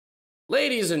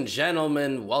Ladies and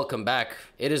gentlemen, welcome back.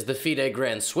 It is the FIDE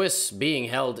Grand Swiss being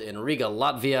held in Riga,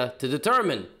 Latvia to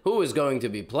determine who is going to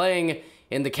be playing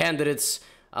in the candidates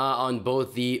on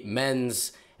both the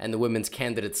men's and the women's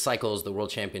candidate cycles, the World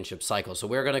Championship cycle. So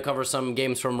we're going to cover some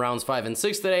games from rounds 5 and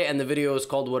 6 today, and the video is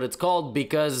called what it's called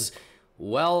because,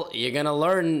 well, you're going to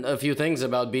learn a few things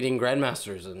about beating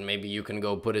Grandmasters, and maybe you can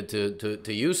go put it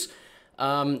to use.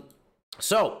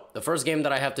 So, the first game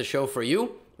that I have to show for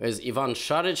you is Ivan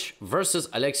Šarić versus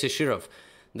Alexei Shirov.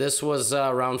 This was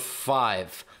round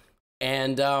 5,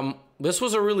 and this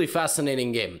was a really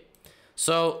fascinating game.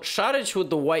 So Šarić with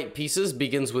the white pieces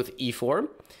begins with e4,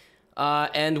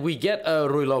 and we get a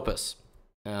Ruy Lopez.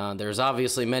 There's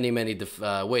obviously many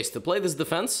ways to play this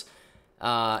defense,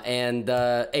 and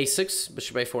a6,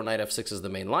 bishop a4, knight f6 is the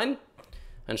main line,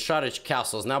 and Šarić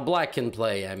castles. Now black can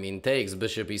play, I mean, takes,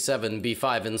 bishop e7,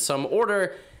 b5 in some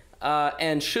order,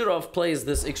 and Shirov plays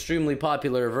this extremely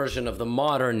popular version of the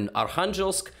modern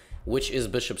Arkhangelsk, which is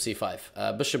bishop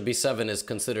c5. Bishop b7 is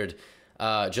considered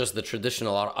just the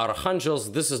traditional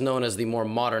Arkhangelsk. This is known as the more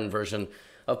modern version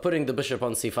of putting the bishop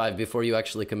on c5 before you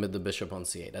actually commit the bishop on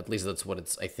c8. At least that's what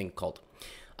it's, I think, called.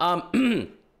 Well,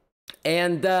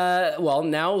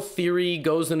 now theory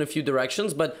goes in a few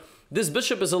directions, but this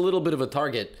bishop is a little bit of a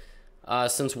target.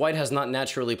 Since white has not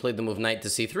naturally played the move knight to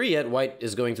c3 yet, white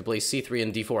is going to play c3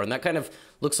 and d4, and that kind of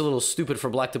looks a little stupid for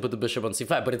black to put the bishop on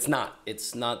c5, but it's not.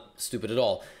 It's not stupid at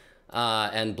all.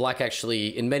 And black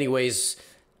actually, in many ways,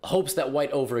 hopes that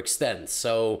white overextends.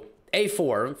 So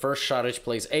a4, first Šarić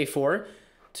plays a4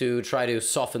 to try to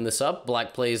soften this up.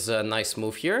 Black plays a nice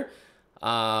move here.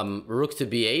 Rook to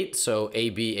b8, so a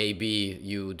b,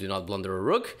 you do not blunder a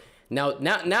rook. Now,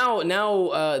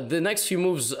 the next few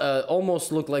moves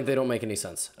almost look like they don't make any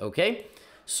sense, okay?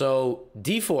 So,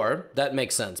 d4, that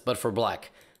makes sense, but for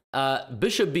black.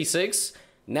 Bishop b6,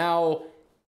 now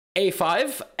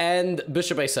a5, and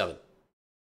bishop a7.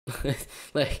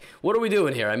 Like, what are we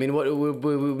doing here? I mean,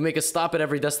 we make a stop at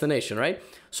every destination, right?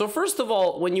 So, first of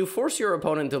all, when you force your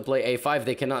opponent to play a5,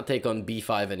 they cannot take on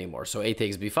b5 anymore. So, a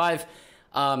takes b5,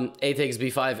 a takes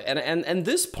b5, and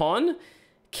this pawn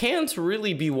can't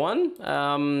really be won,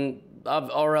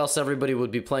 or else everybody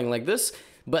would be playing like this.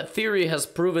 But theory has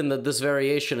proven that this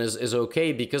variation is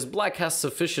okay because black has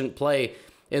sufficient play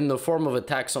in the form of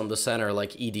attacks on the center,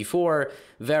 like ed4,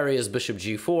 various bishop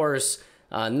g4s,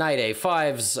 knight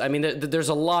a5s. I mean, there's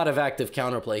a lot of active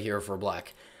counterplay here for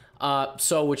black.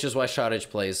 Which is why Šarić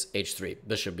plays h3,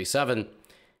 bishop b7.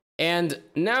 And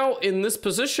now in this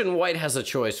position, white has a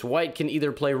choice. White can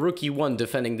either play rook e1,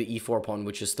 defending the e4 pawn,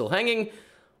 which is still hanging,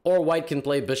 or white can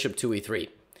play bishop 2e3.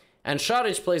 And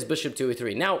Šarić plays bishop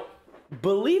 2e3. Now,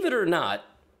 believe it or not,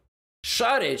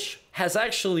 Šarić has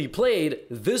actually played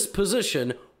this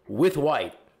position with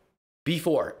white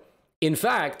before. In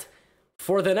fact,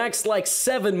 for the next, like,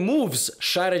 7 moves,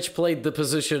 Šarić played the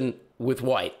position with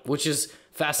white, which is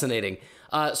fascinating.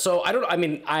 I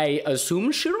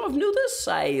assume Shirov knew this,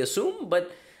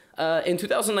 but in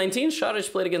 2019,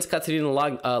 Šarić played against Katerina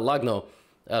Lagno,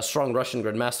 a strong Russian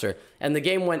Grandmaster, and the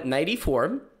game went knight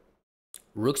e4,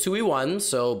 rook to e1,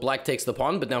 so black takes the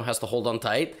pawn, but now has to hold on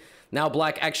tight. Now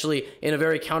black actually, in a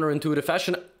very counterintuitive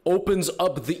fashion, opens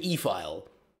up the e-file.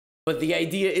 But the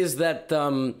idea is that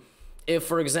if,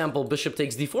 for example, bishop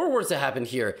takes d4 were to happen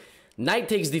here, knight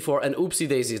takes d4, and oopsie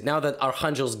daisies, now that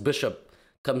Arkhangelsk bishop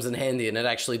comes in handy and it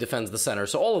actually defends the center.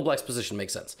 So all of black's position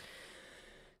makes sense.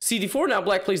 cd4, now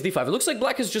black plays d5. It looks like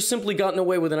black has just simply gotten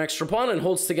away with an extra pawn and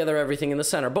holds together everything in the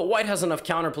center. But white has enough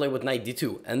counterplay with knight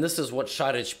d2. And this is what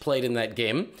Šarić played in that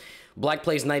game. Black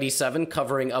plays knight e7,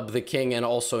 covering up the king, and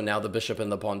also now the bishop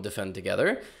and the pawn defend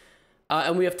together.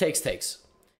 And we have takes.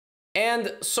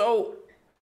 And so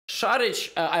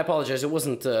Šarić, I apologize, it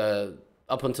wasn't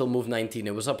up until move 19.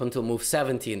 It was up until move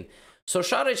 17. So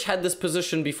Šarić had this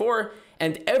position before,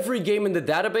 and every game in the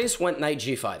database went knight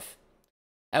g5.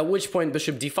 At which point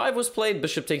bishop d5 was played,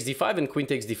 bishop takes d5, and queen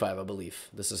takes d5, I believe.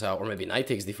 This is how, or maybe knight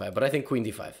takes d5, but I think queen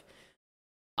d5.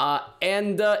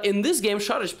 In this game,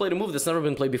 Šarić played a move that's never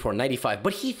been played before, knight e5,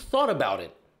 but he thought about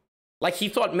it. Like, he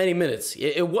thought many minutes.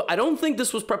 I don't think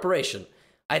this was preparation.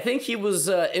 I think he was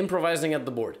improvising at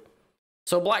the board.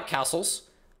 So black castles.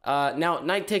 Now,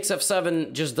 knight takes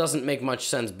f7 just doesn't make much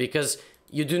sense, because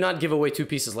you do not give away 2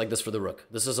 pieces like this for the rook.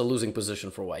 This is a losing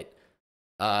position for white.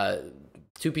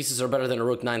 2 pieces are better than a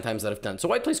rook 9 times out of 10. So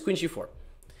white plays queen g4.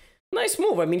 Nice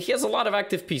move. I mean, he has a lot of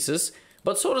active pieces,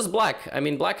 but so does black. I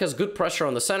mean, black has good pressure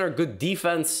on the center, good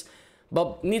defense,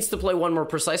 but needs to play one more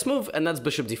precise move, and that's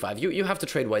bishop d5. You have to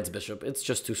trade white's bishop. It's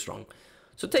just too strong.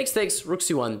 So takes, rook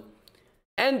c1.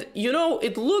 And, you know,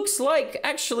 it looks like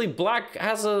actually black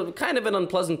has a kind of an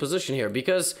unpleasant position here,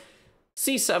 because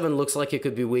C7 looks like it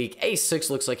could be weak. A6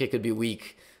 looks like it could be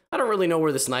weak. I don't really know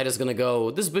where this knight is going to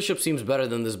go. This bishop seems better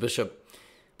than this bishop.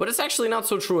 But it's actually not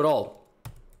so true at all.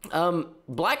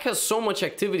 Black has so much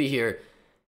activity here.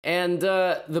 And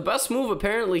the best move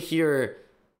apparently here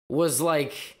was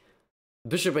like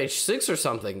bishop h6 or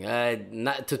something.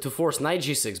 To force knight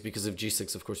g6, because of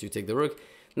g6, of course, you take the rook.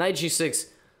 Knight g6.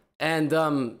 And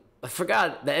I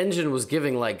forgot, the engine was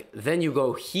giving like, then you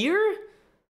go here,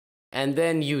 and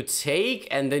then you take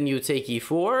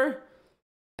e4,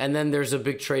 and then there's a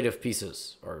big trade of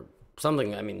pieces, or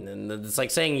something. I mean, and it's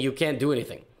like saying you can't do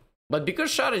anything. But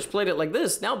because Šarić played it like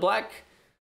this, now Black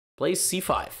plays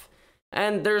c5.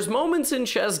 And there's moments in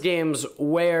chess games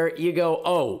where you go,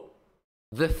 oh,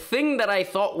 the thing that I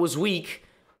thought was weak,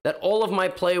 that all of my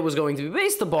play was going to be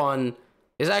based upon,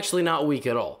 is actually not weak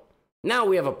at all. Now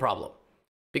we have a problem.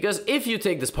 Because if you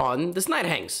take this pawn, this knight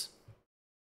hangs.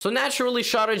 So naturally,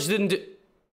 Šarić didn't do...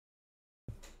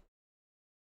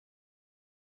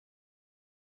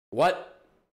 What?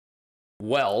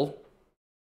 Well,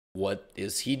 what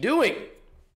is he doing?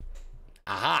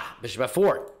 Aha, bishop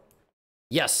f4.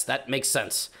 Yes, that makes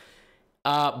sense.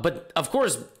 But of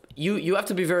course, you have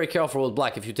to be very careful with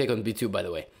Black if you take on b2, by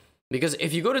the way. Because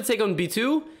if you go to take on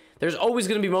b2, there's always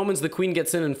going to be moments the queen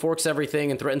gets in and forks everything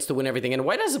and threatens to win everything. And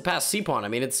White has a passed c-pawn. I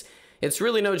mean, it's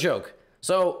really no joke.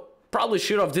 So probably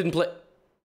Shirov didn't play...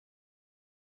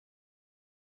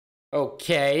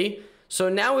 Okay. So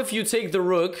now if you take the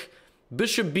rook,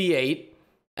 bishop b8,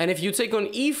 and if you take on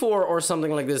e4 or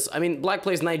something like this, I mean, Black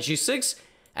plays knight g6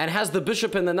 and has the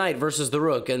bishop and the knight versus the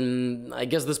rook. And I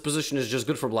guess this position is just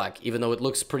good for Black, even though it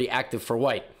looks pretty active for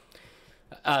White.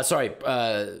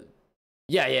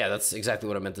 Yeah, that's exactly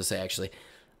what I meant to say, actually.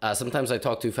 Sometimes I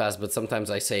talk too fast, but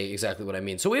sometimes I say exactly what I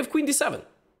mean. So we have queen d7.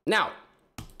 Now,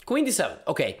 queen d7.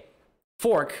 Okay,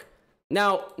 fork.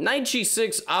 Now, knight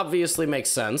g6 obviously makes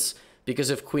sense, because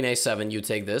if queen a7, you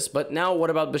take this. But now, what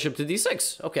about bishop to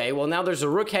d6? Okay, well, now there's a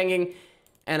rook hanging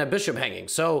and a bishop hanging.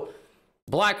 So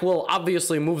Black will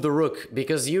obviously move the rook,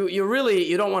 because you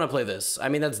don't want to play this. I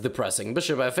mean, that's depressing.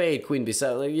 Bishop f8, queen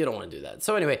b7, you don't want to do that.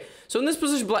 So anyway, so in this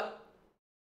position, Black...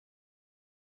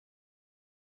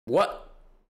 What?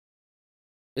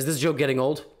 Is this joke getting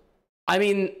old? I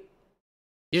mean,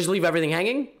 you just leave everything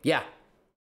hanging? Yeah.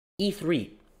 e3.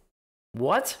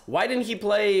 What? Why didn't he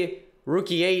play rook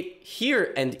e8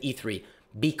 here and e3?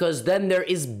 Because then there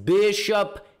is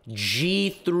bishop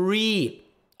g3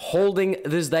 holding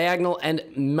this diagonal and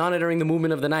monitoring the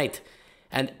movement of the knight.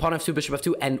 And pawn f2, bishop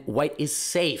f2, and White is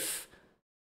safe.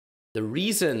 The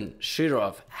reason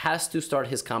Shirov has to start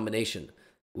his combination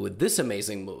with this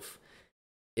amazing move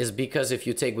is because if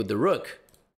you take with the rook,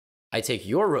 I take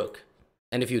your rook.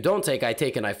 And if you don't take, I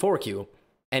take and I fork you.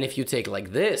 And if you take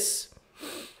like this,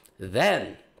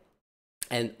 then,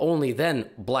 and only then,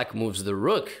 Black moves the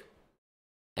rook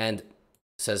and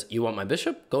says, you want my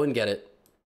bishop? Go and get it.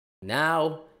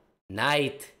 Now,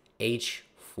 knight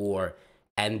h4.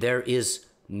 And there is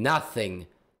nothing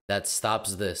that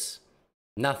stops this.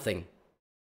 Nothing.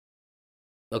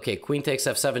 Okay, queen takes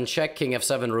f7, check, king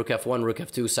f7, rook f1, rook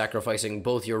f2, sacrificing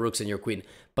both your rooks and your queen.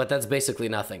 But that's basically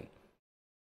nothing.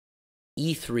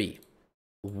 e3.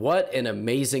 What an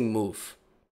amazing move.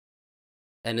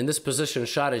 And in this position,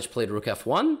 Šarić played rook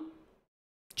f1,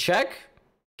 check,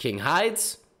 king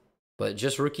hides, but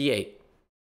just rook e8.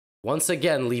 Once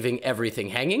again, leaving everything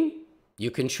hanging. You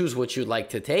can choose what you'd like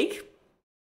to take.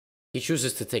 He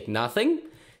chooses to take nothing,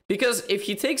 because if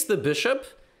he takes the bishop,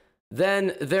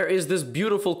 then there is this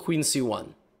beautiful queen c1.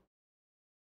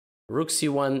 Rook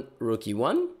c1, rook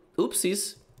e1.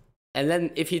 Oopsies. And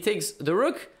then if he takes the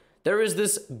rook, there is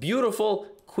this beautiful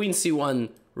queen c1,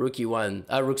 rook e1,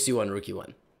 rook c1, rook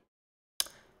e1.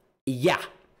 Yeah.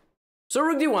 So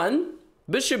rook d1,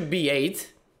 bishop b8,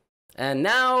 and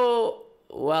now,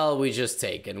 well, we just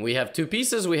take. And we have two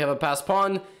pieces. We have a passed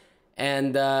pawn,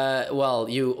 and, well,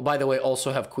 you, by the way,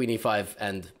 also have queen e5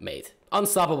 and mate.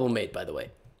 Unstoppable mate, by the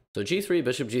way. So g3,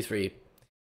 bishop g3.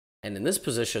 And in this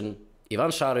position,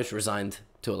 Ivan Šarić resigned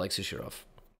to Alexei Shirov.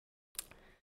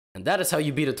 And that is how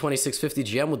you beat a 2650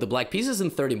 GM with the black pieces in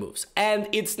 30 moves. And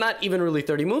it's not even really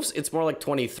 30 moves, it's more like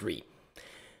 23.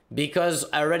 Because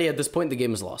already at this point, the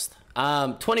game is lost.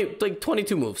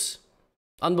 22 moves.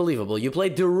 Unbelievable. You play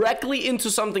directly into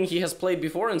something he has played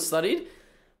before and studied,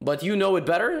 but you know it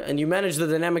better, and you manage the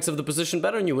dynamics of the position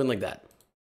better, and you win like that.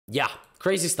 Yeah,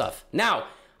 crazy stuff. Now,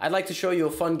 I'd like to show you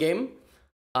a fun game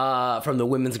from the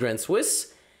Women's Grand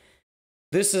Swiss.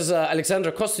 This is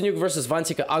Alexandra Kostyuk versus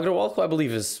Vantika Agrawal, who I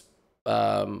believe is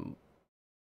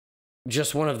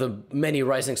just one of the many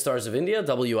rising stars of India,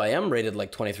 WIM, rated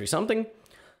like 23 something.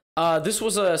 This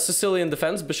was a Sicilian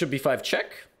defense, bishop b5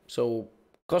 check. So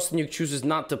Kostyuk chooses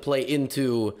not to play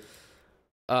into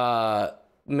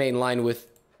main line with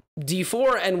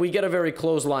d4, and we get a very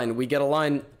close line. We get a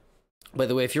line, by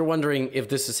the way, if you're wondering if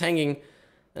this is hanging,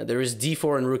 there is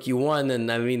d4 and rook e1,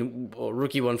 and I mean,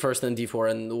 rook e1 first, then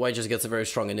d4, and white just gets a very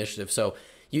strong initiative. So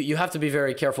you have to be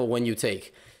very careful when you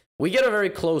take. We get a very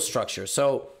close structure.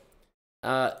 So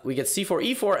we get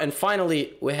c4, e4, and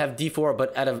finally we have d4,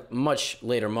 but at a much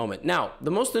later moment. Now,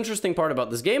 the most interesting part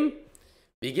about this game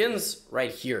begins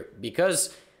right here,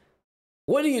 because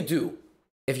what do you do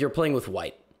if you're playing with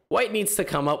white? White needs to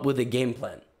come up with a game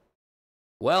plan.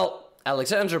 Well,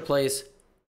 Alexandra plays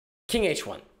king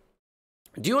h1.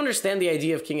 Do you understand the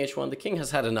idea of king h1? The king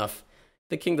has had enough.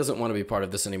 The king doesn't want to be part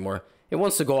of this anymore. It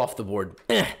wants to go off the board.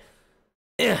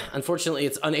 Unfortunately,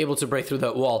 it's unable to break through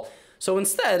that wall. So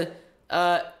instead,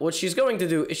 what she's going to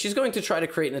do is she's going to try to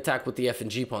create an attack with the f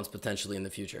and g pawns potentially in the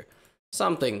future.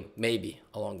 Something maybe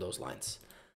along those lines.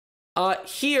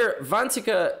 Here,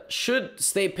 Vantika should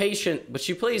stay patient, but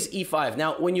she plays e5.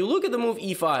 Now, when you look at the move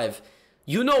e5,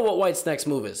 you know what white's next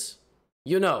move is.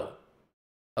 You know.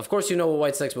 Of course you know what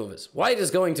white's next move is. White is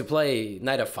going to play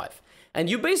knight f5. And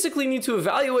you basically need to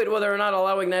evaluate whether or not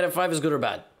allowing knight f5 is good or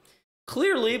bad.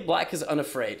 Clearly, black is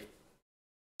unafraid.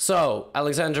 So,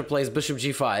 Alexandra plays bishop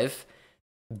g5,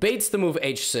 baits the move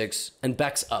h6, and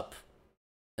backs up.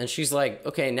 And she's like,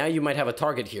 okay, now you might have a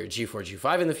target here, g4,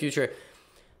 g5 in the future.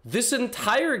 This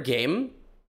entire game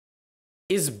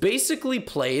is basically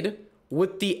played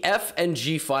with the f and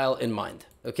g file in mind,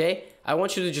 okay? I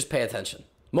want you to just pay attention.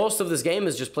 Most of this game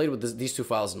is just played with these two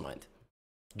files in mind.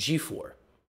 G4.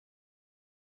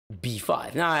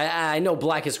 B5. Now, I know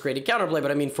black is creating counterplay,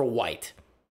 but I mean for white.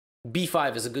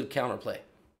 B5 is a good counterplay.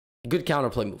 Good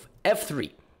counterplay move.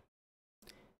 F3.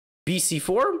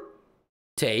 BC4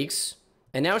 takes,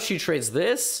 and now she trades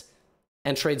this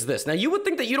and trades this. Now, you would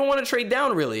think that you don't want to trade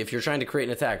down, really, if you're trying to create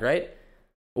an attack, right?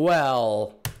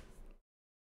 Well,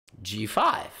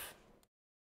 G5.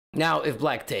 Now, if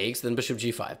black takes, then bishop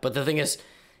G5. But the thing is,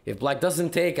 if black doesn't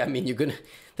take, I mean, you're gonna...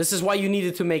 This is why you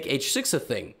needed to make H6 a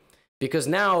thing. Because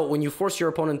now, when you force your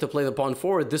opponent to play the pawn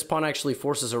forward, this pawn actually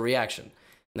forces a reaction.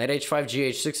 Knight H5,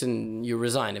 GH6, and you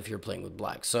resign if you're playing with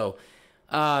black. So,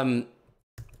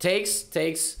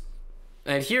 takes.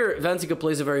 And here, Vantika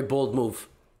plays a very bold move.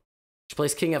 She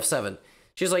plays king F7.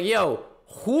 She's like, yo,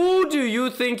 who do you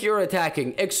think you're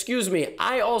attacking? Excuse me,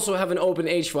 I also have an open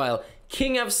H file.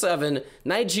 King F7,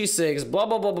 knight G6, blah,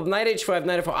 blah, blah, blah, knight H5,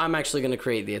 knight F4. I'm actually going to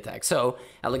create the attack. So,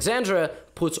 Alexandra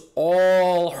puts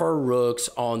all her rooks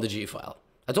on the G file.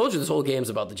 I told you this whole game's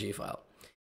about the G file.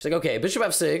 She's like, okay, bishop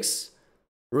F6,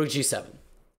 rook G7,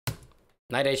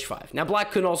 knight H5. Now,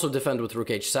 black could also defend with rook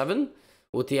H7,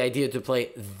 with the idea to play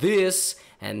this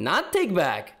and not take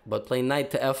back, but play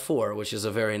knight to F4, which is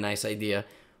a very nice idea.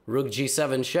 Rook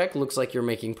G7 check, looks like you're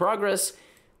making progress,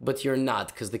 but you're not,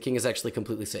 because the king is actually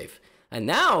completely safe. And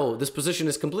now, this position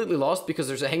is completely lost because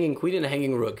there's a hanging queen and a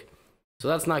hanging rook. So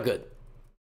that's not good.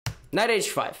 Knight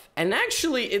H5. And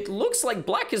actually, it looks like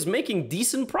black is making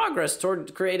decent progress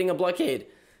toward creating a blockade.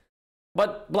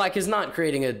 But black is not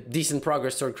creating a decent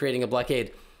progress toward creating a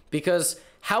blockade. Because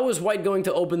how is white going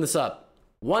to open this up?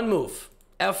 One move,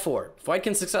 F4. If white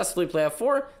can successfully play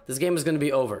F4, this game is going to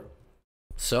be over.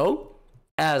 So,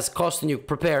 as Kostyuk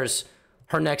prepares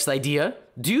her next idea,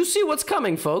 do you see what's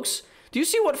coming, folks? Do you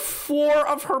see what 4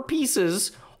 of her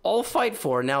pieces all fight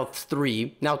for? Now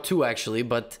 3, now 2 actually,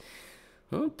 but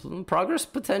progress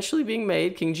potentially being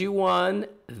made. King G1,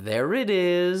 there it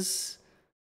is.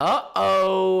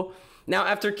 Uh-oh. Now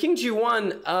after King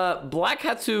G1, black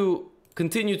had to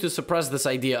continue to suppress this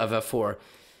idea of F4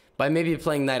 by maybe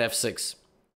playing knight F6.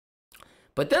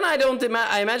 But then I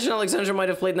imagine Alexandra might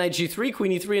have played knight G3,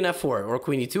 queen E3, and F4, or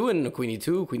queen E2 and queen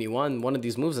E2, queen E1, one of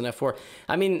these moves in F4.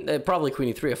 I mean, probably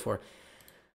queen E3, F4.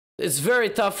 It's very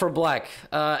tough for black.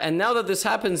 And now that this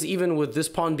happens, even with this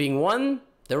pawn being won,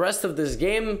 the rest of this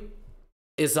game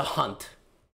is a hunt.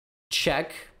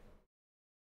 Check.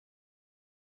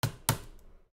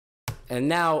 And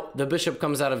now the bishop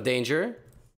comes out of danger.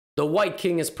 The white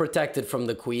king is protected from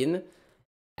the queen.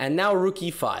 And now rook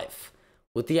E5.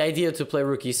 With the idea to play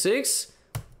rook E6.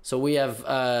 So we have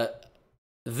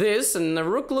this, and the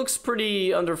rook looks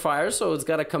pretty under fire, so it's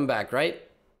got to come back, right?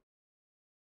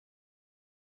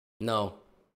 No.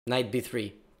 Knight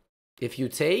B3. If you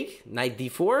take, knight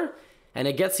D4, and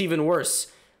it gets even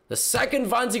worse. The second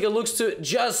Vantika looks to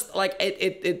just, like,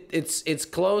 it's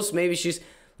close. Maybe she's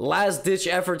last-ditch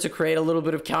effort to create a little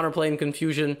bit of counterplay and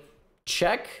confusion.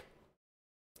 Check.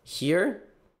 Here.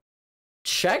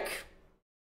 Check.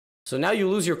 So now you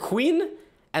lose your queen,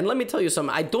 And let me tell you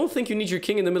something, I don't think you need your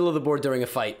king in the middle of the board during a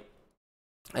fight.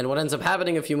 And what ends up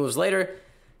happening a few moves later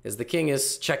is the king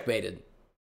is checkmated.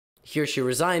 Here she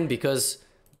resigned because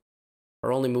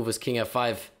her only move is king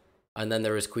f5, and then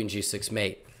there is queen g6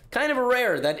 mate. Kind of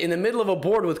rare that in the middle of a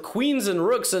board with queens and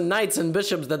rooks and knights and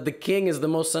bishops that the king is the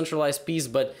most centralized piece,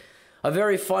 but a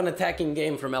very fun attacking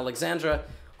game from Alexandra,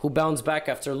 who bounced back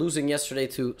after losing yesterday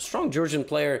to strong Georgian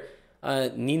player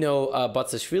Nino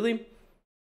Batsishvili.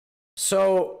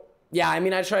 So, yeah, I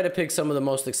mean, I try to pick some of the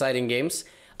most exciting games.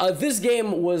 This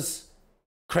game was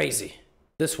crazy,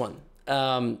 this one.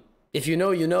 If you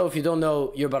know, you know. If you don't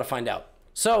know, you're about to find out.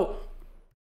 So,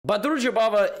 Badur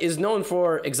Jabava is known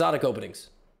for exotic openings.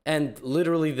 And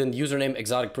literally the username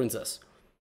Exotic Princess.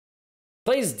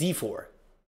 Plays d4.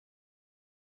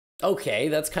 Okay,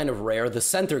 that's kind of rare. The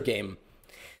center game.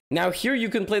 Now here you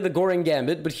can play the Goring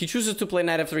Gambit, but he chooses to play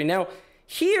knight f3. Now,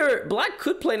 here, black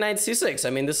could play knight c6.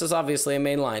 I mean, this is obviously a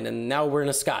main line, and now we're in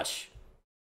a scotch.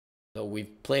 So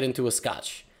we've played into a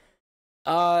scotch.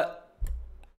 However,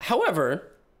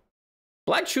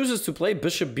 black chooses to play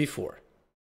bishop b4.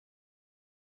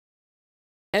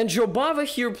 And Jobava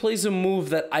here plays a move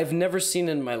that I've never seen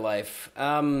in my life.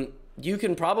 You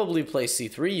can probably play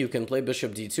c3, you can play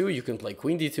bishop d2, you can play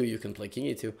queen d2, you can play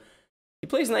king e2. He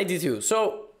plays knight d2.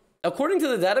 So, according to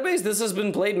the database, this has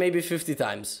been played maybe 50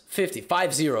 times.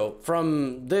 5-0,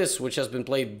 from this, which has been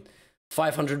played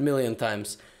 500 million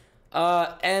times.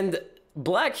 And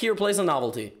black here plays a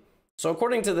novelty. So,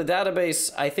 according to the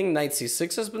database, I think knight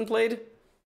c6 has been played.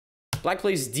 Black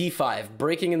plays d5,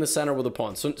 breaking in the center with a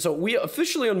pawn. So we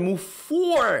officially on move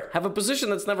 4 have a position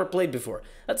that's never played before.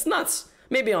 That's nuts.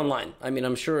 Maybe online. I mean,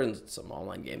 I'm sure in some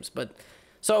online games. But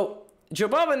so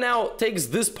Jobava now takes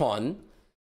this pawn.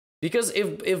 Because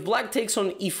if black takes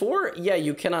on e4, yeah,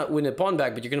 you cannot win a pawn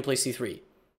back, but you're going to play c3.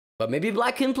 But maybe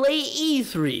black can play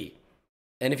e3.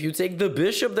 And if you take the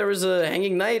bishop, there is a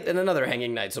hanging knight and another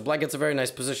hanging knight. So black gets a very nice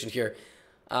position here.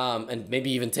 And maybe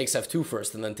even takes f2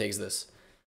 first and then takes this.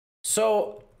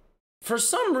 So, for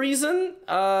some reason,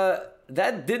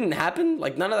 that didn't happen.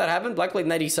 Like, none of that happened. Black played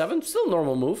knight e7. Still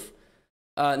normal move.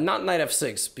 Not knight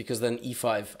f6, because then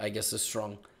e5, I guess, is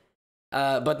strong.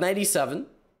 But knight e7.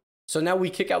 So now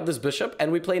we kick out this bishop,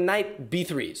 and we play knight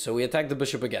b3. So we attack the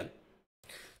bishop again.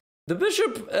 The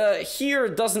bishop here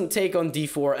doesn't take on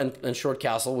d4 and short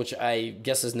castle, which I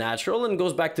guess is natural, and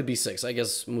goes back to b6. I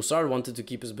guess Musar wanted to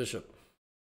keep his bishop.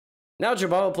 Now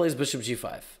Jabava plays bishop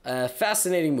g5.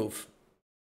 Fascinating move.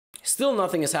 Still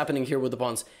nothing is happening here with the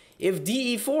pawns. If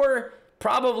de4,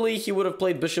 probably he would have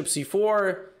played bishop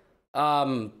c4.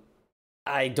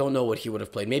 I don't know what he would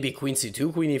have played. Maybe queen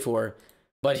c2, queen e4.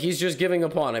 But he's just giving a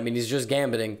pawn. I mean, he's just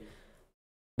gambiting.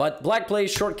 But black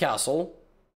plays short castle.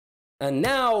 And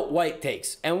now white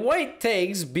takes. And white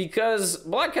takes because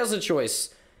black has a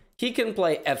choice. He can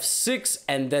play f6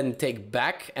 and then take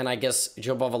back. And I guess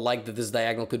Jobava liked that this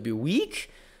diagonal could be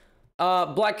weak.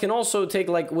 Black can also take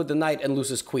like with the knight and lose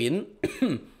his queen.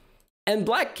 And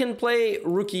black can play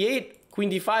rook e8, queen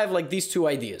d5, like these two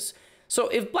ideas. So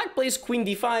if black plays queen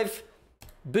d5,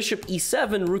 bishop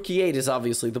e7, rook e8 is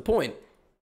obviously the point.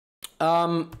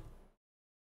 And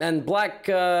black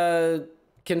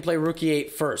can play rook e8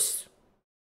 first.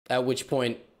 At which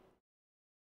point,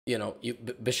 you know,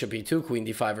 bishop e2, queen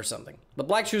d5 or something. But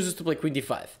black chooses to play queen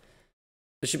d5.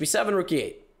 Bishop e7, rook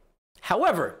e8.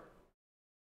 However,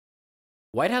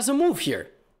 white has a move here.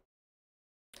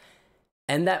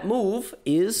 And that move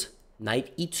is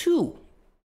knight e2.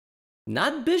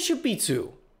 Not bishop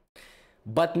e2,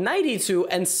 but knight e2,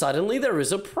 and suddenly there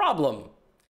is a problem.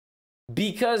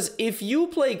 Because if you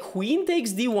play queen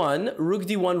takes d1, rook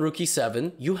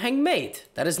e7, you hang mate.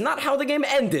 That is not how the game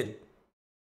ended.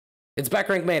 It's back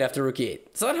rank mate after rook e8.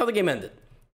 It's not how the game ended.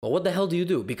 Well, what the hell do you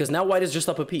do? Because now white is just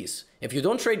up a piece. If you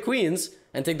don't trade queens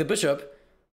and take the bishop,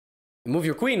 you move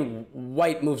your queen,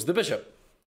 white moves the bishop.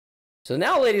 So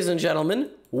now, ladies and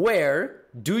gentlemen, where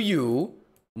do you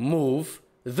move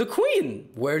the queen?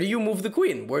 Where do you move the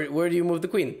queen? Where do you move the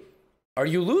queen? Are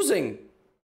you losing?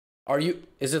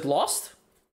 Is it lost?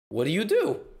 What do you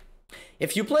do?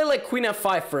 If you play like queen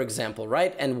f5, for example,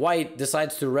 right? And white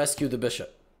decides to rescue the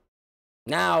bishop.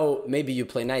 Now, maybe you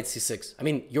play knight c6. I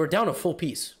mean, you're down a full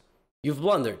piece. You've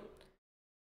blundered.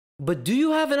 But do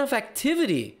you have enough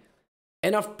activity,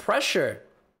 enough pressure,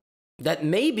 that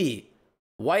maybe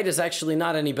white is actually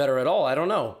not any better at all? I don't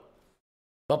know.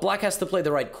 But black has to play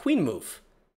the right queen move.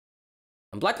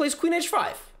 And black plays queen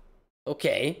h5.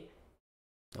 Okay.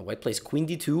 Now white plays queen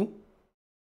d2.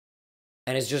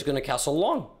 And is just going to castle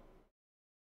long.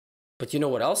 But you know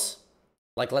what else?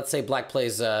 Like, let's say black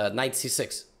plays knight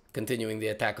c6, continuing the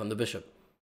attack on the bishop.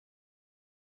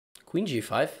 Queen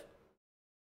g5.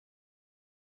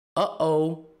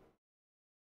 Uh-oh.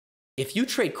 If you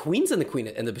trade queens and the queen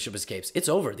and the bishop escapes, it's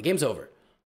over. The game's over.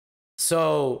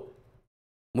 So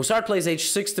Musard plays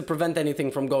h6 to prevent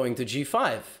anything from going to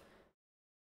g5.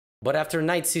 But after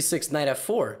knight c6, knight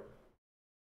f4,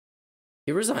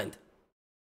 he resigned.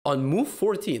 On move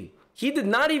 14, he did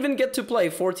not even get to play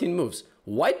 14 moves.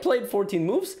 White played 14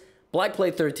 moves, black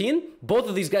played 13. Both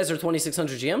of these guys are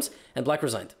 2600 GMs, and black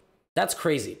resigned. That's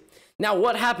crazy. Now,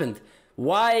 what happened?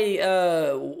 Why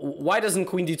doesn't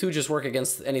queen d2 just work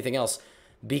against anything else?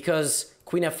 Because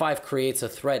queen f5 creates a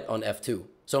threat on f2.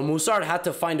 So Musard had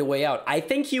to find a way out. I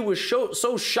think he was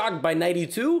so shocked by knight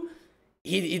e2,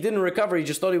 he didn't recover. He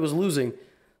just thought he was losing.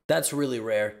 That's really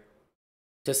rare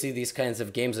to see these kinds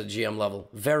of games at GM level.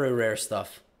 Very rare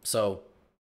stuff. So,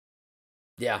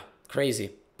 yeah,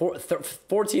 crazy.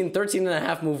 13 and a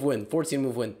half move win. 14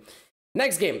 move win.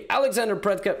 Next game, Alexander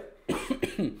Predke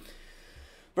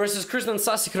versus Krishnan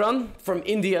Sasikran from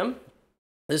India.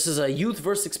 This is a youth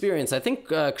versus experience. I think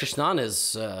Krishnan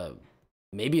is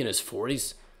maybe in his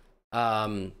 40s.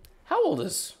 How old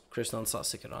is Krishnan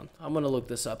Sasikran? I'm going to look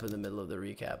this up in the middle of the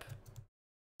recap.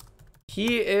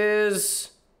 He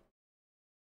is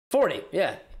 40.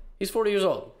 Yeah, he's 40 years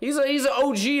old. He's an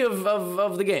OG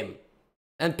of the game.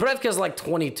 And Predka's like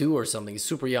 22 or something. He's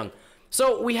super young.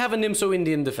 So we have a Nimso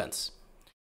Indian defense.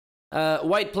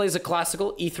 White plays a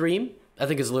classical, e3. I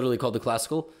think it's literally called the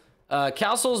classical.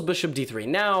 Castles, bishop d3.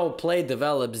 Now play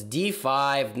develops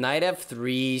d5, knight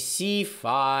f3,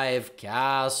 c5,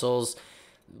 castles,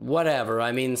 whatever.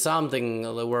 I mean, something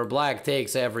where black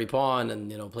takes every pawn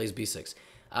and, you know, plays b6.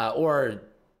 Or,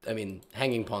 I mean,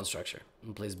 hanging pawn structure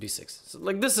and plays b6. So,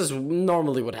 like, this is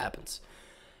normally what happens.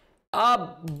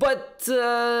 But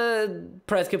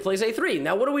Predke plays a3.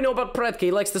 Now, what do we know about Predke?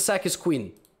 He likes to sack his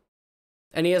queen.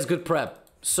 And he has good prep.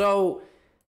 So,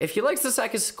 if he likes to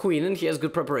sack his queen and he has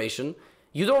good preparation,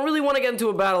 you don't really want to get into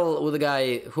a battle with a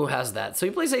guy who has that. So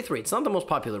he plays a3. It's not the most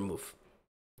popular move.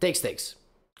 Takes.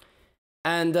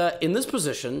 And in this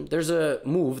position, there's a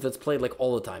move that's played like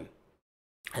all the time.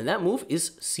 And that move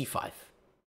is c5.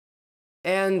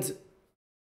 And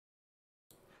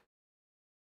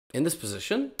in this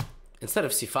position, instead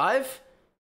of c5,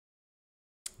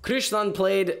 Krishnan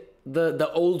played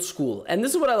the old school. And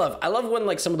this is what I love. I love when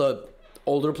like some of the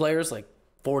older players, like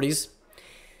 40s,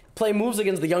 play moves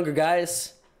against the younger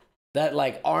guys that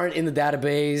like aren't in the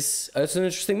database. It's an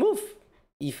interesting move.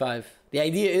 e5. The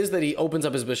idea is that he opens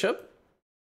up his bishop.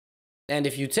 And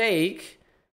if you take,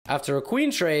 after a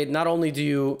queen trade, not only do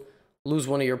you lose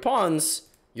one of your pawns,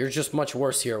 you're just much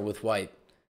worse here with white.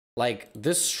 Like,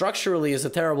 this structurally is a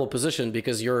terrible position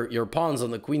because your pawns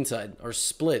on the queen side are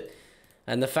split.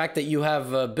 And the fact that you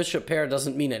have a bishop pair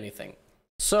doesn't mean anything.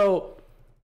 So,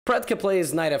 Predke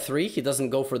plays knight f3. He doesn't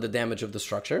go for the damage of the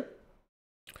structure.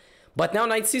 But now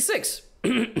knight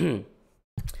c6.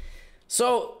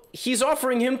 So, he's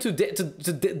offering him to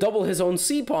double his own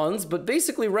c pawns, but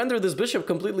basically render this bishop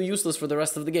completely useless for the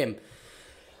rest of the game.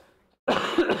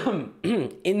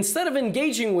 Instead of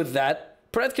engaging with that,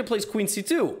 Predke plays queen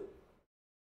c2.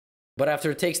 But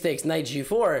after takes, knight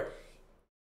g4,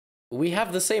 we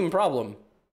have the same problem.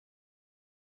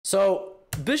 So,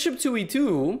 bishop to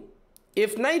e2,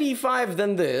 if knight e5,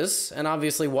 then this, and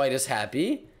obviously white is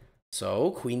happy,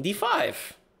 so queen d5.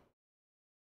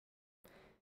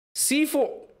 c4.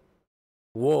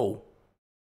 Whoa.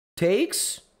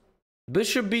 Takes.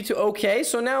 Bishop b2. Okay,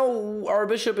 so now our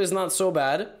bishop is not so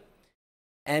bad.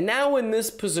 And now in this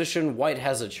position, white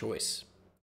has a choice.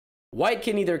 White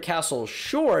can either castle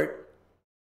short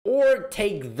or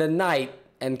take the knight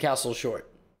and castle short.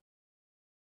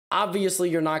 Obviously,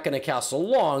 you're not going to castle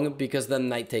long because then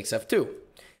knight takes f2.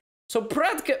 So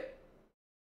Predke...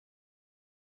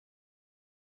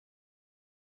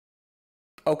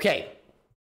 Okay.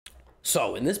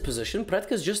 So in this position,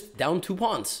 Predke's just down 2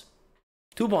 pawns.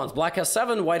 2 pawns. Black has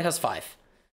 7, white has 5.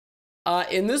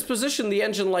 In this position, the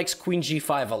engine likes queen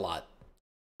g5 a lot.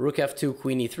 Rook f2,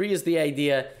 queen e3 is the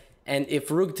idea. And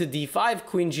if rook to d5,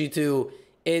 queen g2,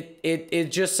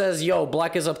 it just says, yo,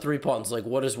 black is up 3 pawns. Like,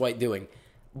 what is white doing?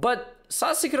 But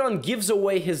Sasikran gives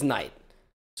away his knight.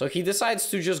 So he decides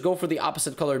to just go for the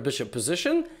opposite colored bishop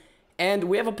position. And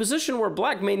we have a position where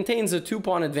black maintains a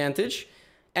 2-pawn advantage.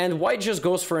 And white just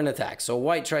goes for an attack. So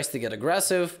white tries to get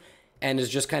aggressive and is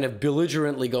just kind of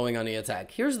belligerently going on the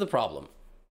attack. Here's the problem.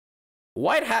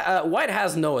 White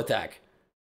has no attack.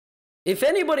 If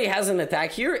anybody has an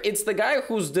attack here, it's the guy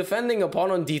who's defending a pawn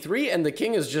on d3, and the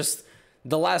king is just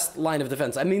the last line of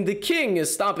defense. I mean, the king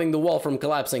is stopping the wall from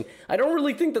collapsing. I don't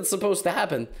really think that's supposed to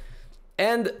happen.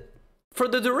 And for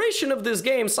the duration of this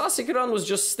game, Sasikiran was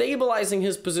just stabilizing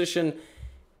his position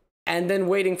and then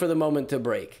waiting for the moment to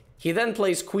break. He then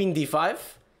plays queen d5.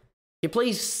 He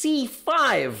plays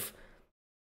c5.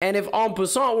 And if en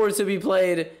passant were to be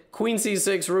played, queen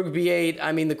c6, rook b8,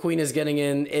 I mean, the queen is getting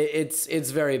in. It's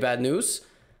very bad news.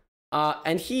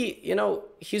 And he, you know,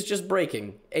 he's just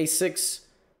breaking. a6.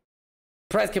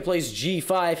 Predke plays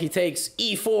g5. He takes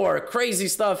e4. Crazy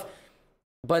stuff.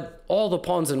 But all the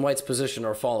pawns in white's position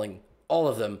are falling. All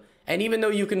of them. And even though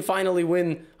you can finally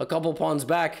win a couple pawns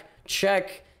back,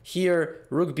 check here,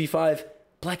 rook b5,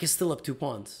 black is still up 2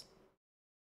 pawns.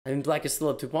 I mean, black is still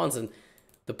up 2 pawns, and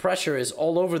the pressure is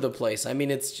all over the place. I mean,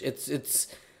 it's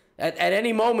at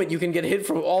any moment you can get hit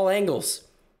from all angles.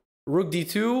 Rook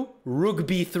d2, rook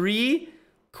b3,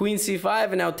 queen c5,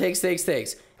 and now takes.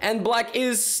 And black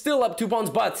is still up 2 pawns,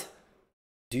 but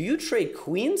do you trade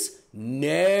queens?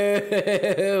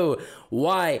 No.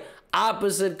 Why?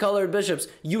 Opposite colored bishops.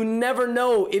 You never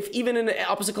know if even in an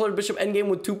opposite colored bishop endgame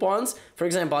with 2 pawns. For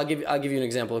example, I'll give you an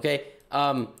example, okay?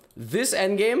 This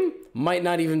endgame might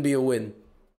not even be a win.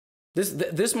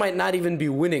 This might not even be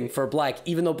winning for black,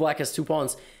 even though black has 2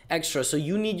 pawns extra. So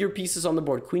you need your pieces on the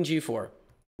board. Queen g4.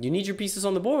 You need your pieces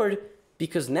on the board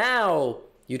because now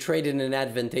you trade in an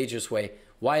advantageous way.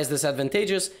 Why is this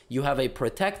advantageous? You have a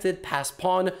protected passed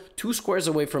pawn 2 squares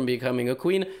away from becoming a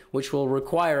queen, which will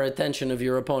require attention of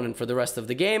your opponent for the rest of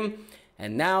the game.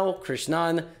 And now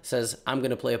Krishnan says, I'm going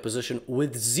to play a position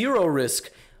with 0 risk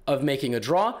of making a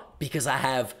draw because I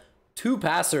have 2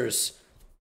 passers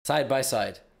side by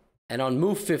side. And on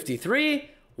move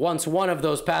 53, once one of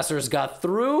those passers got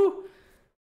through,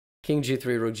 king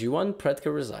g3, rook g1,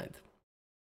 Predke resigned.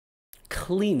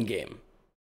 Clean game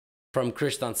from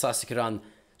Krishnan Sasikiran.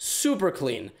 Super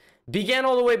clean. Began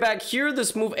all the way back here.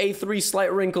 This move a3,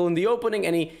 slight wrinkle in the opening,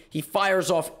 and he fires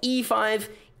off e5,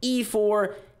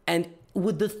 e4, and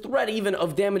with the threat even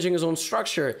of damaging his own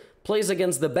structure, plays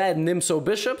against the bad Nimso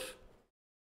bishop,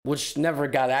 which never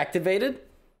got activated.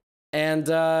 And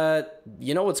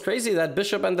you know what's crazy? That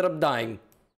bishop ended up dying.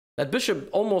 That bishop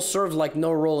almost served like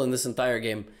no role in this entire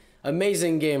game.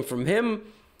 Amazing game from him.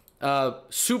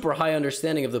 Super high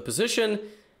understanding of the position.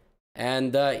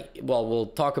 And, well, we'll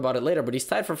talk about it later, but he's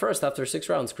tied for first after 6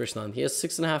 rounds, Krishnan. He has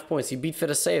 6.5 points. He beat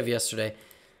Fedoseev yesterday.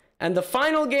 And the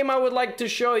final game I would like to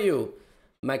show you,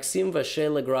 Maxim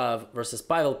Vachier-Lagrave versus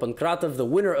Pavel Pankratov. The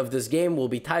winner of this game will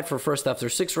be tied for first after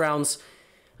 6 rounds.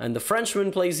 And the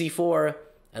Frenchman plays e4,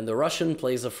 and the Russian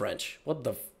plays a French. What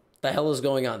the hell is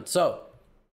going on? So,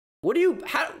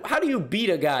 how do you beat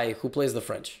a guy who plays the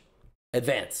French?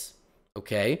 Advance.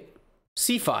 Okay.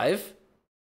 c5.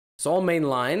 It's all main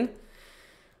line.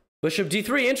 Bishop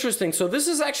d3, interesting. So this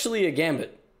is actually a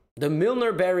gambit. The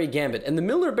Milner-Barry gambit. And the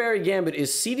Milner-Barry gambit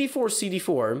is cd4,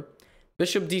 cd4,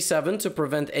 bishop d7 to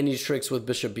prevent any tricks with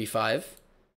bishop b5,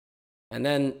 and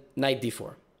then knight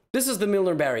d4. This is the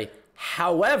Milner-Barry.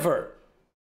 However,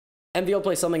 MVL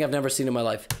plays something I've never seen in my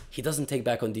life. He doesn't take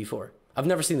back on d4. I've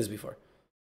never seen this before.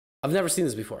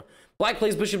 Black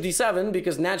plays bishop d7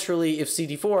 because naturally, if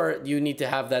cd4, you need to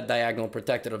have that diagonal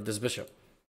protected of this bishop.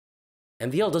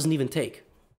 MVL doesn't even take.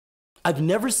 I've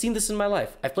never seen this in my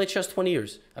life. I've played chess 20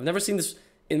 years. I've never seen this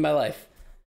in my life.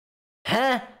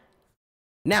 Huh?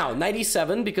 Now, knight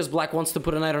e7, because black wants to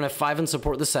put a knight on f5 and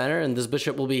support the center, and this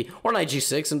bishop will be, or knight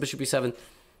g6 and bishop e7.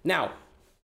 Now,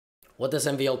 what does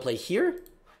MVL play here?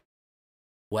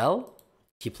 Well,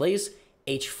 he plays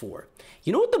h4.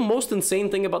 You know what the most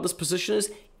insane thing about this position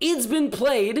is? It's been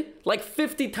played like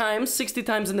 50 times, 60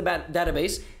 times in the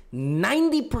database.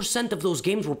 90% of those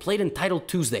games were played in Title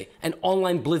Tuesday and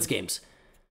online blitz games.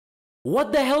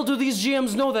 What the hell do these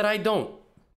GMs know that I don't?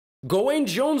 Gawain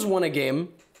Jones won a game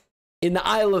in the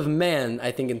Isle of Man,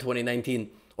 I think in 2019,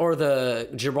 or the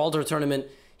Gibraltar tournament.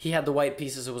 He had the white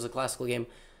pieces. It was a classical game.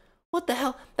 What the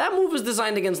hell? That move is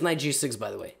designed against knight g6,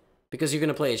 by the way, because you're going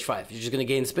to play h5. You're just going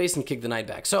to gain space and kick the knight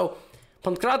back. So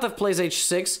Pankratov plays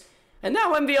h6, and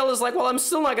now MVL is like, well, I'm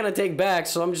still not going to take back,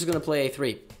 so I'm just going to play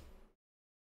a3.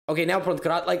 Okay, now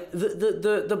Pankratov, like,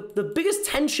 the biggest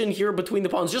tension here between the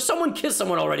pawns, just someone kiss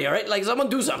someone already, all right? Like, someone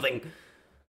do something.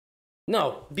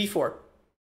 No, b4.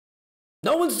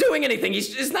 No one's doing anything.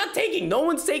 He's not taking. No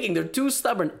one's taking. They're too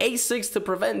stubborn. a6 to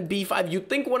prevent b5. You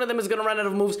think one of them is going to run out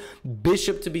of moves.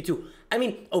 Bishop to b2. I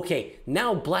mean, okay,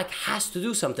 now black has to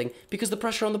do something because the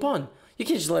pressure on the pawn. You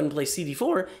can't just let him play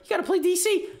cd4. You got to play dc.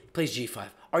 He plays g5.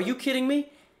 Are you kidding me?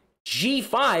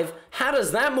 g5? How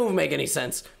does that move make any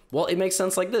sense? Well, it makes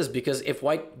sense like this, because if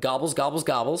white gobbles,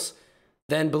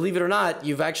 then believe it or not,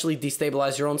 you've actually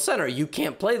destabilized your own center. You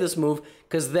can't play this move,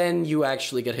 because then you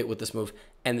actually get hit with this move,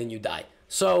 and then you die.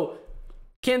 So,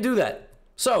 can't do that.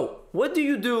 So, what do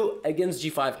you do against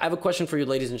g5? I have a question for you,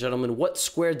 ladies and gentlemen. What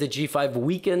square did g5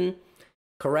 weaken?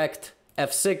 Correct.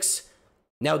 f6.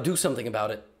 Now do something about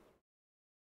it.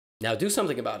 Now do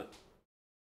something about it.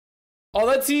 Oh,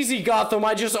 that's easy, Gotham.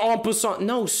 I just en passant.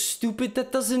 No, stupid.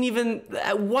 That doesn't even...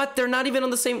 What? They're not even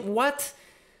on the same... What?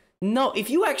 No,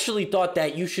 if you actually thought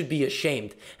that, you should be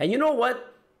ashamed. And you know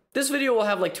what? This video will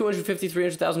have like 250,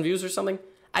 300,000 views or something.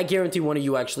 I guarantee one of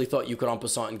you actually thought you could en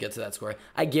passant and get to that square.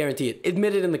 I guarantee it.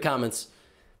 Admit it in the comments.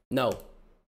 No.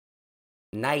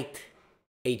 Knight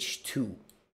h2.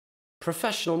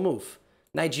 Professional move.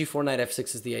 Knight g4, knight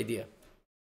f6 is the idea.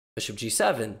 Bishop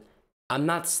g7. I'm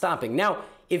not stopping. Now,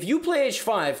 if you play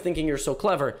h5 thinking you're so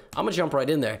clever, I'm going to jump right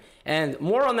in there. And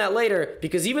more on that later,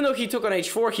 because even though he took on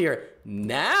h4 here,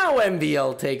 now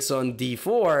MVL takes on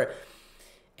d4.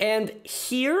 And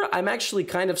here, I'm actually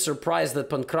kind of surprised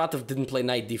that Pankratov didn't play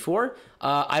knight d4.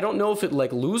 I don't know if it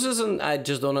like loses, and I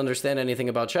just don't understand anything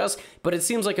about chess, but it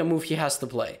seems like a move he has to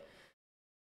play.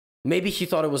 Maybe he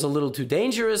thought it was a little too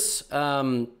dangerous.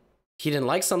 He didn't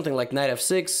like something like knight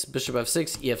f6, bishop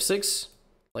f6, ef6,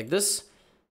 like this.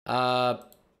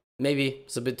 Maybe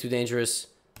it's a bit too dangerous.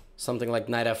 Something like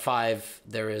knight f5.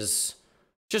 There is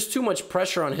just too much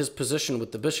pressure on his position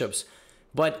with the bishops.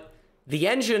 But the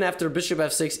engine after bishop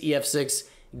f6, ef6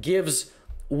 gives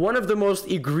one of the most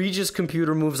egregious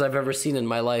computer moves I've ever seen in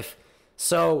my life.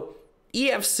 So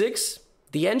ef6,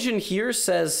 the engine here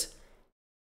says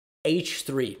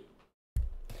h3.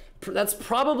 That's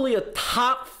probably a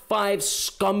top 5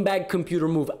 scumbag computer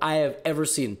move I have ever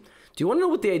seen. Do you want to know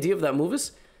what the idea of that move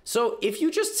is? So if you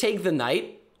just take the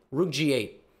knight, rook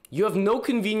g8, you have no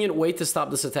convenient way to stop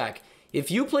this attack.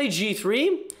 If you play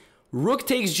g3, rook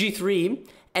takes g3,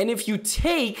 and if you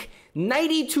take knight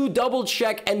e2 double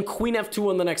check and queen f2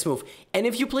 on the next move. And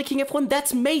if you play king f1,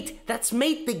 that's mate. That's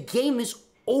mate. The game is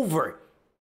over.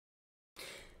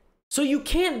 So you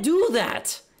can't do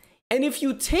that. And if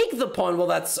you take the pawn, well,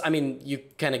 that's, I mean, you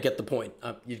kind of get the point.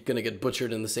 You're going to get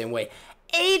butchered in the same way.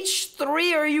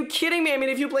 h3, are you kidding me? I mean,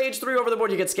 if you play h3 over the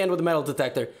board, you get scanned with a metal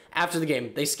detector. After the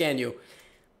game, they scan you.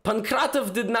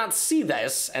 Pankratov did not see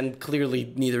this, and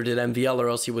clearly neither did MVL, or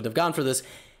else he wouldn't have gone for this.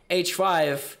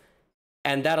 h5,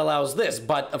 and that allows this.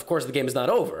 But, of course, the game is not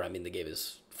over. I mean, the game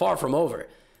is far from over.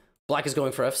 Black is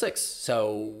going for f6,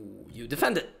 so you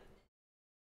defend it.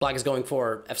 Black is going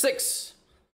for f6.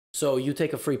 So you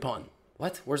take a free pawn.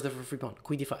 What? Where's the free pawn?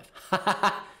 Queen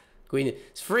d5. Queen,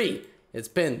 it's free. It's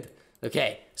pinned.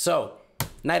 Okay, so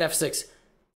knight f6.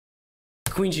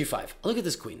 Queen g5. Look at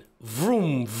this queen.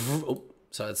 Vroom, vroom. Oh,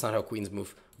 sorry, that's not how queens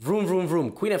move. Vroom, vroom,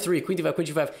 vroom. Queen f3, queen d5, queen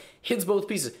g5. Hits both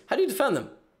pieces. How do you defend them?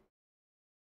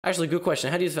 Actually, good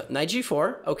question. How do you defend? Knight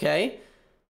g4. Okay.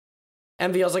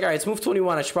 MVL's like, all right, it's move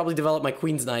 21. I should probably develop my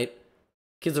queen's knight.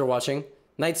 Kids are watching.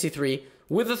 Knight c3.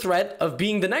 With the threat of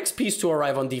being the next piece to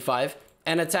arrive on d5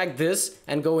 and attack this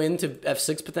and go into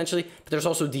f6 potentially. But there's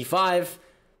also d5,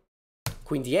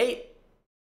 queen d8.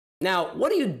 Now,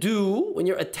 what do you do when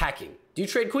you're attacking? Do you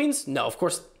trade queens? No, of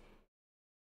course.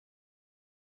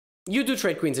 You do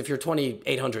trade queens if you're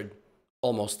 2800,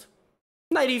 almost.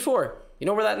 Knight e4. You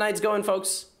know where that knight's going,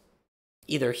 folks?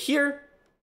 Either here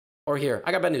or here.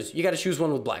 I got bad news. You got to choose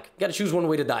one with black. You got to choose one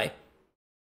way to die.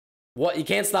 What? You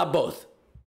can't stop both.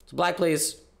 So black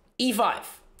plays e5.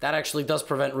 That actually does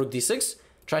prevent rook d6.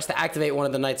 Tries to activate one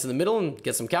of the knights in the middle and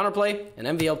get some counterplay. And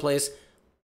MVL plays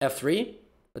f3.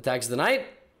 Attacks the knight.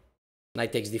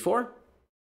 Knight takes d4.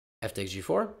 F takes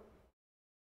g4.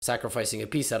 Sacrificing a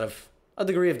piece out of a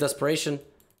degree of desperation.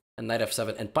 And knight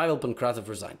f7. And Pavel Pankratov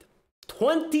resigned.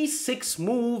 26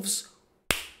 moves.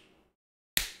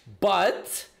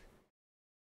 But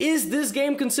is this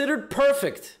game considered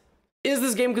perfect? Is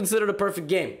this game considered a perfect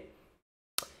game?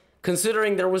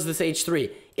 Considering there was this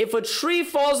h3. If a tree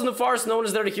falls in the forest, no one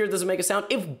is there to hear it, doesn't make a sound.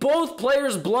 If both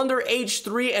players blunder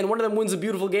h3 and one of them wins a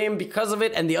beautiful game because of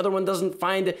it and the other one doesn't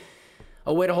find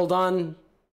a way to hold on,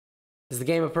 is the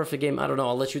game a perfect game? I don't know.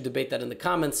 I'll let you debate that in the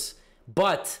comments.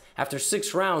 But after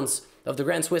 6 rounds of the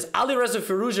Grand Swiss, Alireza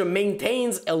Firouzja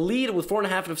maintains a lead with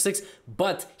 4.5 out of 6,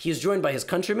 but he is joined by his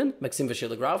countryman, Maxim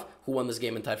Vachier-Lagrave, who won this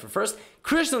game and tied for first,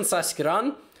 Krishnan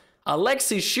Sasikiran,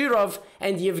 Alexei Shirov,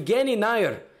 and Yevgeny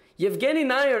Nair. Yevgeny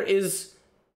Nair is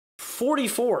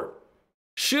 44.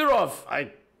 Shirov,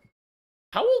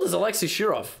 how old is Alexei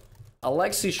Shirov?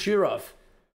 Alexei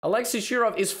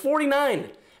Shirov is 49,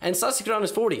 and Sasikiran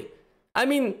is 40. I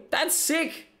mean, that's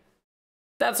sick.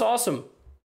 That's awesome.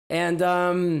 And,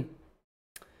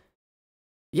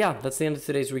 yeah, that's the end of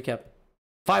today's recap.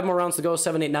 5 more rounds to go,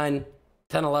 7, 8, 9,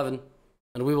 10, 11,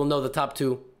 and we will know the top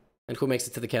 2 and who makes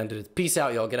it to the candidates. Peace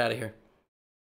out, y'all. Get out of here.